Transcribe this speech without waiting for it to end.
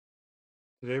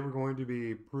Today we're going to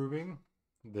be proving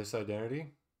this identity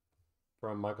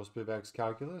from Michael Spivak's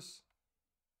calculus.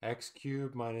 X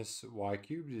cubed minus y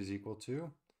cubed is equal to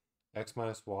x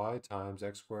minus y times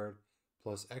x squared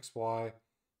plus xy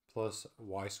plus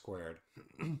y squared.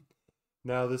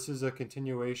 Now this is a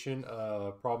continuation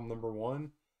of problem number 1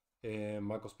 in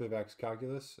Michael Spivak's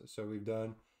calculus. So we've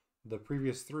done the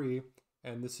previous 3,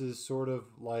 and this is sort of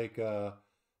like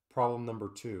problem number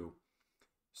 2.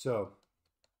 So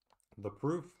the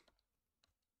proof.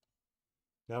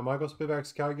 Now, Michael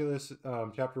Spivak's calculus,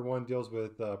 chapter 1 deals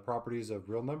with properties of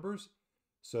real numbers.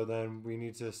 So then we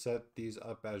need to set these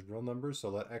up as real numbers. So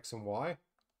let x and y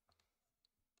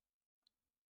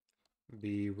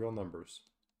be real numbers.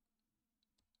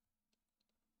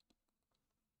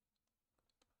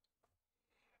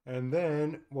 And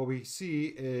then what we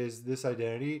see is this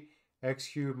identity, x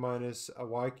cubed minus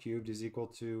y cubed is equal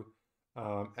to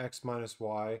x minus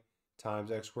y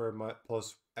times x squared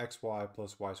plus xy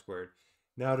plus y squared.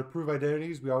 Now, to prove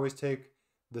identities, we always take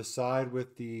the side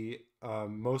with the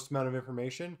most amount of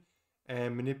information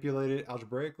and manipulate it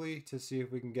algebraically to see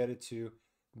if we can get it to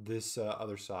this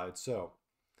other side. So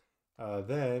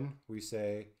then we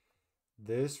say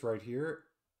this right here,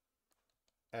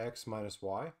 x minus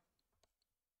y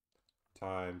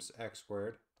times x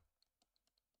squared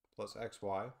plus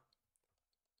xy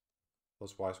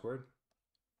plus y squared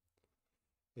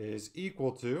is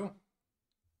equal to,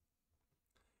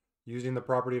 using the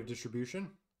property of distribution,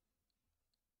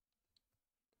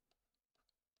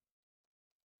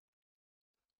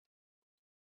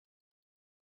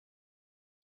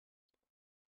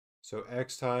 so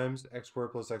x times x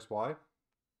squared plus xy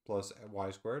plus y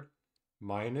squared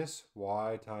minus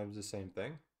y times the same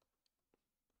thing.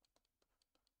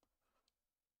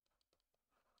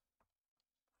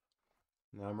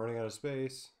 Now I'm running out of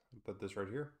space. I'll put this right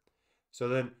here. So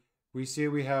then we see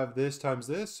we have this times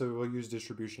this, so we'll use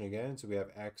distribution again. So we have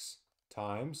x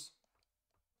times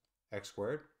x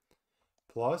squared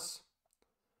plus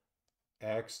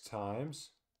x times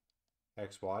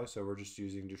xy, so we're just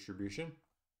using distribution.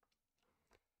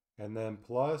 And then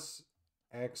plus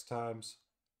x times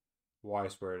y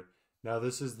squared. Now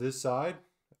this is this side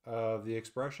of the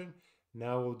expression.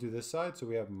 Now we'll do this side, so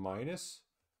we have minus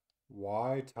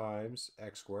y times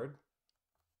x squared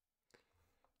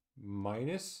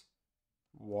minus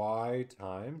y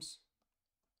times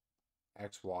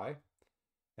xy,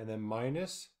 and then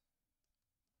minus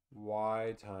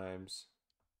y times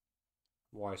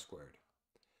y squared.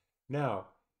 Now,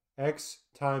 x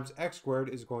times x squared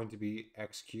is going to be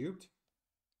x cubed.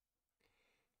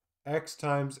 X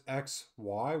times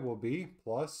xy will be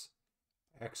plus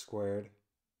x squared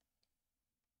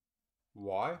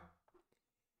y.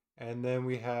 And then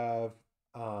we have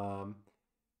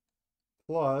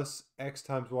plus x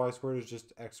times y squared is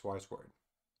just xy squared.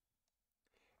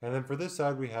 And then for this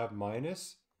side, we have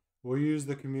minus. We'll use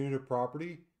the commutative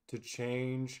property to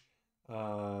change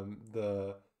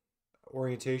the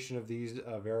orientation of these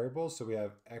variables. So we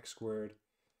have x squared,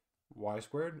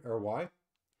 or y.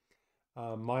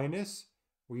 Minus,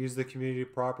 we use the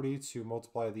commutative property to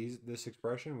multiply this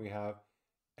expression. We have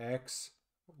x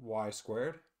y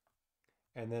squared.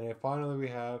 And then finally we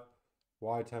have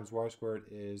y times y squared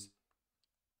is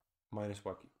minus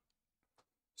y cubed.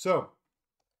 So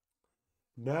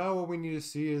now what we need to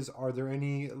see is, are there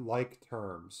any like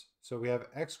terms? So we have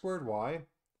x squared y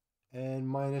and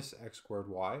minus x squared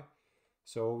y.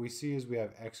 So what we see is we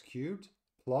have x cubed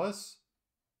plus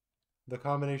the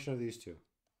combination of these two,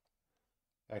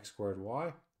 x squared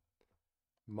y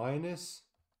minus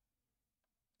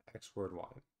x squared y.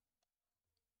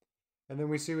 And then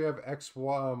we see we have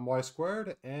y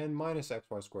squared and minus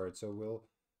xy squared. So we'll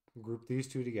group these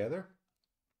two together.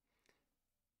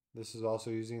 This is also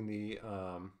using the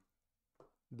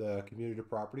commutative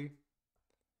property.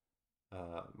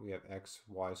 We have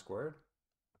xy squared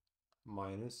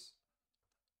minus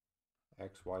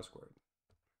xy squared.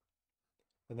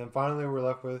 And then finally we're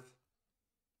left with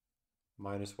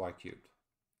minus y cubed.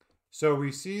 So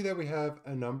we see that we have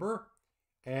a number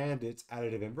and its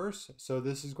additive inverse. So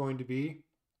this is going to be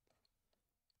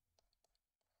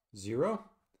 0.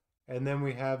 And then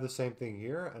we have the same thing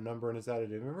here, a number and its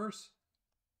additive inverse,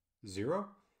 0,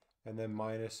 and then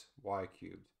minus y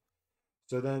cubed.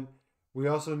 So then we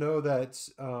also know that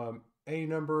any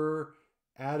number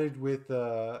added with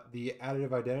the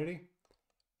additive identity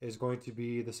is going to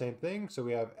be the same thing. So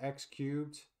we have x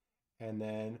cubed and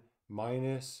then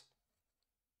minus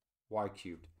y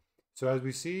cubed. So as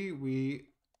we see, we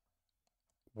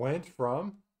went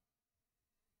from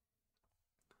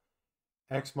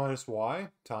x minus y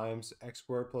times x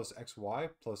squared plus xy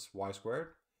plus y squared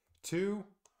to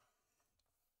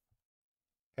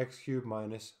x cubed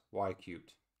minus y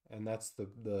cubed. And that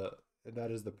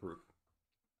is the proof.